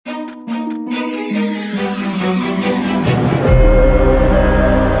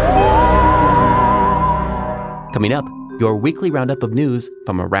Coming up, your weekly roundup of news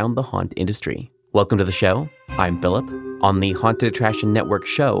from around the haunt industry. Welcome to the show. I'm Philip. On the Haunted Attraction Network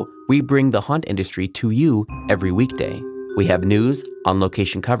show, we bring the haunt industry to you every weekday. We have news,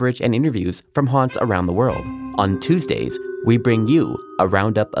 on-location coverage, and interviews from haunts around the world. On Tuesdays, we bring you a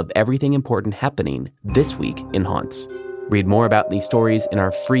roundup of everything important happening this week in haunts. Read more about these stories in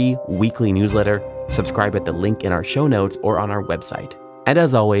our free weekly newsletter. Subscribe at the link in our show notes or on our website. And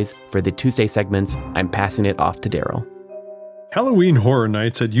as always, for the Tuesday segments, I'm passing it off to Daryl. Halloween Horror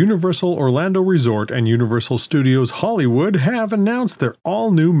Nights at Universal Orlando Resort and Universal Studios Hollywood have announced their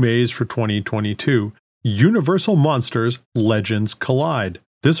all-new maze for 2022, Universal Monsters Legends Collide.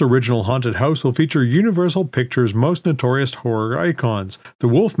 This original haunted house will feature Universal Pictures' most notorious horror icons, the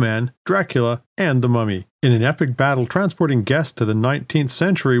Wolfman, Dracula, and the Mummy, in an epic battle transporting guests to the 19th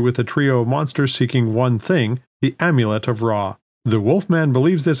century with a trio of monsters seeking one thing, the Amulet of Ra. The Wolfman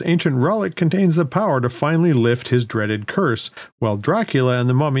believes this ancient relic contains the power to finally lift his dreaded curse, while Dracula and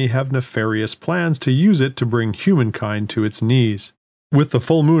the Mummy have nefarious plans to use it to bring humankind to its knees. With the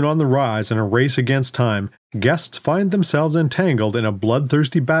full moon on the rise and a race against time, guests find themselves entangled in a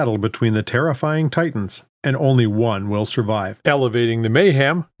bloodthirsty battle between the terrifying titans, and only one will survive. Elevating the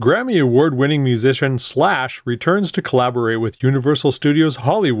mayhem, Grammy Award-winning musician Slash returns to collaborate with Universal Studios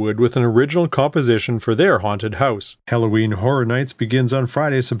Hollywood with an original composition for their haunted house. Halloween Horror Nights begins on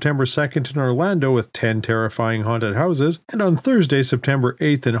Friday, September 2nd in Orlando with 10 terrifying haunted houses, and on Thursday, September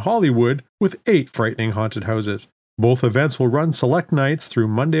 8th in Hollywood with 8 frightening haunted houses. Both events will run select nights through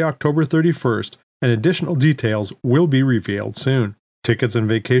Monday, October 31st, and additional details will be revealed soon. Tickets and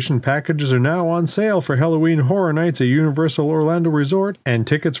vacation packages are now on sale for Halloween Horror Nights at Universal Orlando Resort, and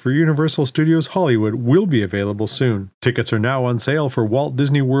tickets for Universal Studios Hollywood will be available soon. Tickets are now on sale for Walt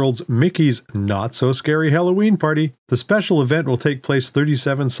Disney World's Mickey's Not So Scary Halloween Party. The special event will take place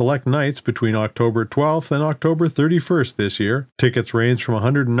 37 select nights between October 12th and October 31st this year. Tickets range from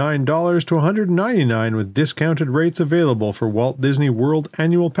 $109 to $199 with discounted rates available for Walt Disney World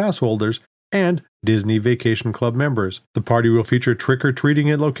annual pass holders and Disney Vacation Club members. The party will feature trick-or-treating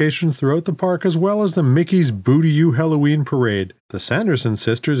at locations throughout the park, as well as the Mickey's Booty You Halloween Parade, the Sanderson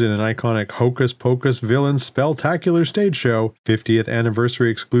sisters in an iconic Hocus Pocus villains spectacular stage show, 50th anniversary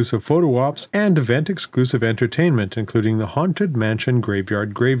exclusive photo ops, and event-exclusive entertainment, including the Haunted Mansion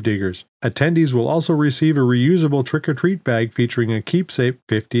Graveyard Gravediggers. Attendees will also receive a reusable trick-or-treat bag featuring a keepsake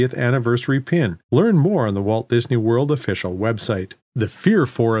 50th anniversary pin. Learn more on the Walt Disney World official website. The Fear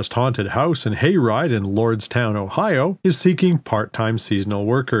Forest Haunted House and Hayride in Lordstown, Ohio, is seeking part-time seasonal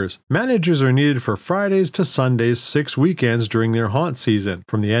workers. Managers are needed for Fridays to Sundays 6 weekends during their haunt season,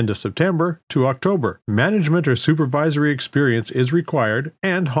 from the end of September to October. Management or supervisory experience is required,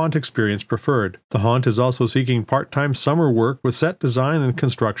 and haunt experience preferred. The haunt is also seeking part-time summer work with set design and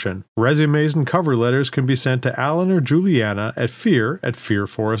construction. Resumes and cover letters can be sent to Alan or Juliana at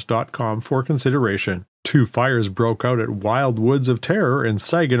fear@fearforest.com for consideration. 2 fires broke out at Wild Woods of Terror in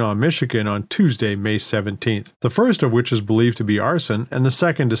Saginaw, Michigan on Tuesday, May 17th, the first of which is believed to be arson and the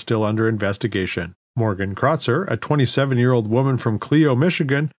second is still under investigation. Morgan Krotzer, a 27-year-old woman from Clio,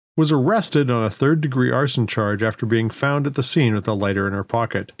 Michigan, was arrested on a third-degree arson charge after being found at the scene with a lighter in her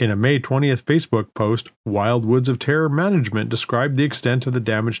pocket. In a May 20th Facebook post, Wild Woods of Terror management described the extent of the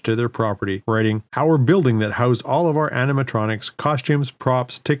damage to their property, writing, "Our building that housed all of our animatronics, costumes,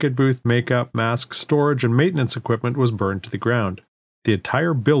 props, ticket booth, makeup, masks, storage, and maintenance equipment was burned to the ground. The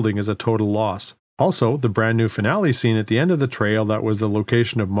entire building is a total loss." Also, the brand new finale scene at the end of the trail that was the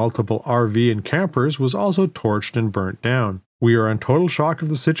location of multiple RV and campers was also torched and burnt down. "We are in total shock of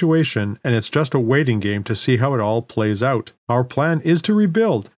the situation, and it's just a waiting game to see how it all plays out. Our plan is to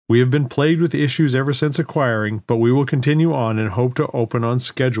rebuild. We have been plagued with issues ever since acquiring, but we will continue on and hope to open on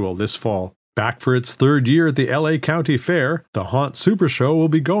schedule this fall." Back for its 3rd year at the LA County Fair, the Haunt Supershow will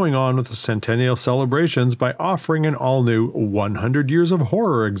be going on with the centennial celebrations by offering an all-new 100 Years of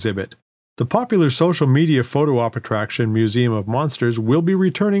Horror exhibit. The popular social media photo op attraction Museum of Monsters will be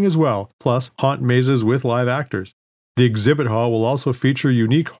returning as well, plus haunt mazes with live actors. The exhibit hall will also feature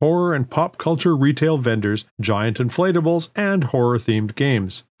unique horror and pop culture retail vendors, giant inflatables, and horror-themed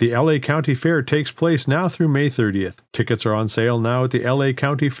games. The LA County Fair takes place now through May 30th. Tickets are on sale now at the LA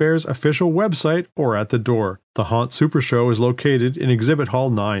County Fair's official website or at the door. The Haunt Supershow is located in Exhibit Hall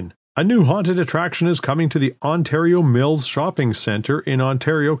 9. A new haunted attraction is coming to the Ontario Mills Shopping Centre in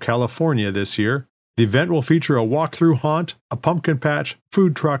Ontario, California this year. The event will feature a walk-through haunt, a pumpkin patch,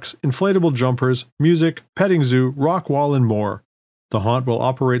 food trucks, inflatable jumpers, music, petting zoo, rock wall, and more. The haunt will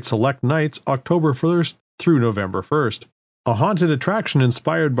operate select nights October 1st through November 1st. A haunted attraction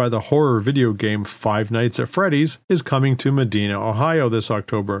inspired by the horror video game Five Nights at Freddy's is coming to Medina, Ohio this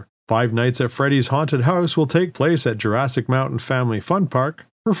October. 5 nights at Freddy's Haunted House will take place at Jurassic Mountain Family Fun Park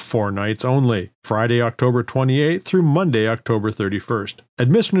for 4 nights only, Friday, October 28th through Monday, October 31st.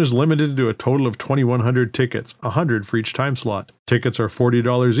 Admission is limited to a total of 2,100 tickets, 100 for each time slot. Tickets are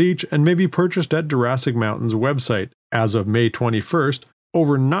 $40 each and may be purchased at Jurassic Mountain's website. As of May 21st,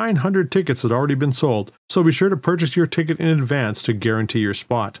 over 900 tickets had already been sold, so be sure to purchase your ticket in advance to guarantee your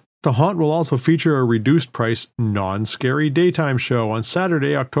spot. The Haunt will also feature a reduced-price, non-scary daytime show on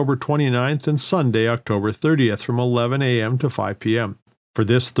Saturday, October 29th and Sunday, October 30th from 11 a.m. to 5 p.m. For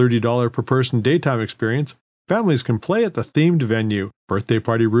this $30 per person daytime experience, families can play at the themed venue. Birthday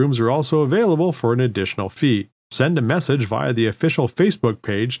party rooms are also available for an additional fee. Send a message via the official Facebook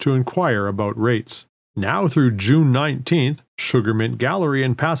page to inquire about rates. Now through June 19th, SugarMynt Gallery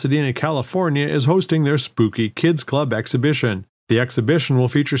in Pasadena, California is hosting their Spooky Kids Club exhibition. The exhibition will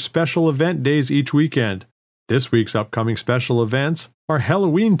feature special event days each weekend. This week's upcoming special events are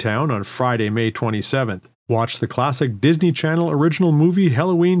Halloweentown on Friday, May 27th. Watch the classic Disney Channel original movie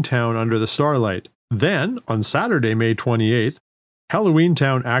Halloweentown under the starlight. Then, on Saturday, May 28th,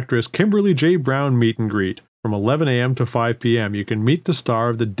 Halloweentown actress Kimberly J. Brown meet and greet. From 11 a.m. to 5 p.m. you can meet the star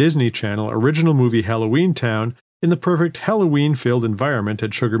of the Disney Channel original movie Halloweentown in the perfect Halloween-filled environment at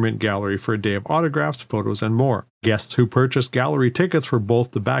SugarMynt Gallery for a day of autographs, photos, and more. Guests who purchase gallery tickets for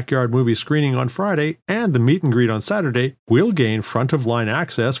both the backyard movie screening on Friday and the meet and greet on Saturday will gain front-of-line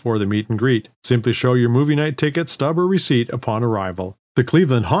access for the meet and greet. Simply show your movie night ticket, stub, or receipt upon arrival. The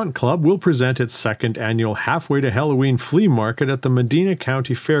Cleveland Haunt Club will present its second annual Halfway to Halloween Flea Market at the Medina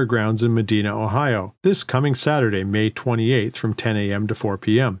County Fairgrounds in Medina, Ohio, this coming Saturday, May 28th from 10 a.m. to 4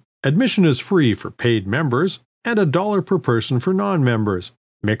 p.m. Admission is free for paid members and $1 per person for non-members.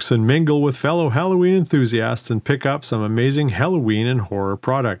 Mix and mingle with fellow Halloween enthusiasts and pick up some amazing Halloween and horror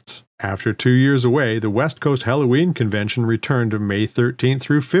products. After 2 years away, the West Coast Halloween Convention returned May 13th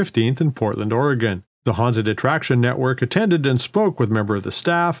through 15th in Portland, Oregon. The Haunted Attraction Network attended and spoke with members of the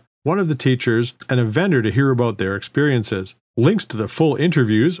staff, one of the teachers, and a vendor to hear about their experiences. Links to the full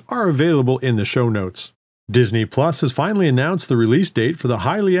interviews are available in the show notes. Disney Plus has finally announced the release date for the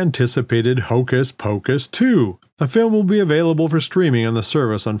highly anticipated Hocus Pocus 2. The film will be available for streaming on the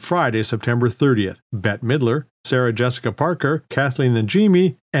service on Friday, September 30th. Bette Midler, Sarah Jessica Parker, Kathleen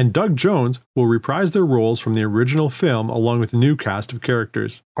Najimy, and Doug Jones will reprise their roles from the original film along with a new cast of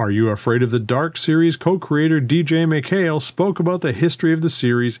characters. Are You Afraid of the Dark series co-creator D.J. MacHale spoke about the history of the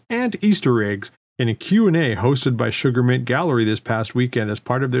series and Easter eggs in a Q&A hosted by SugarMynt Gallery this past weekend as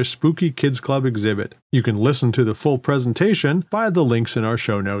part of their Spooky Kids Club exhibit. You can listen to the full presentation via the links in our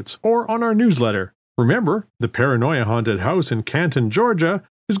show notes or on our newsletter. Remember, the Paranoia Haunted House in Canton, Georgia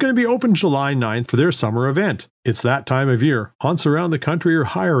is going to be open July 9th for their summer event. It's that time of year. Haunts around the country are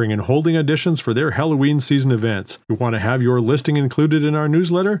hiring and holding auditions for their Halloween season events. You want to have your listing included in our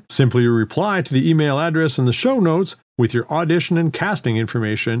newsletter? Simply reply to the email address in the show notes with your audition and casting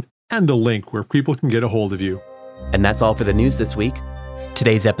information and a link where people can get a hold of you. And that's all for the news this week.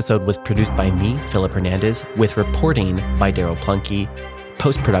 Today's episode was produced by me, Philip Hernandez, with reporting by Daryl Plunkey,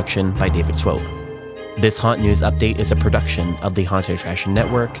 post-production by David Swope. This Haunt News Update is a production of the Haunted Attraction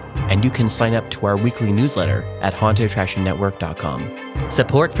Network, and you can sign up to our weekly newsletter at hauntedattractionnetwork.com.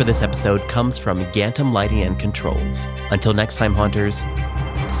 Support for this episode comes from Gantom Lighting and Controls. Until next time, Haunters,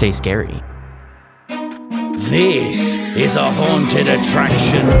 stay scary. This is a Haunted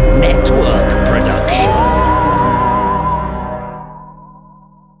Attraction Network production.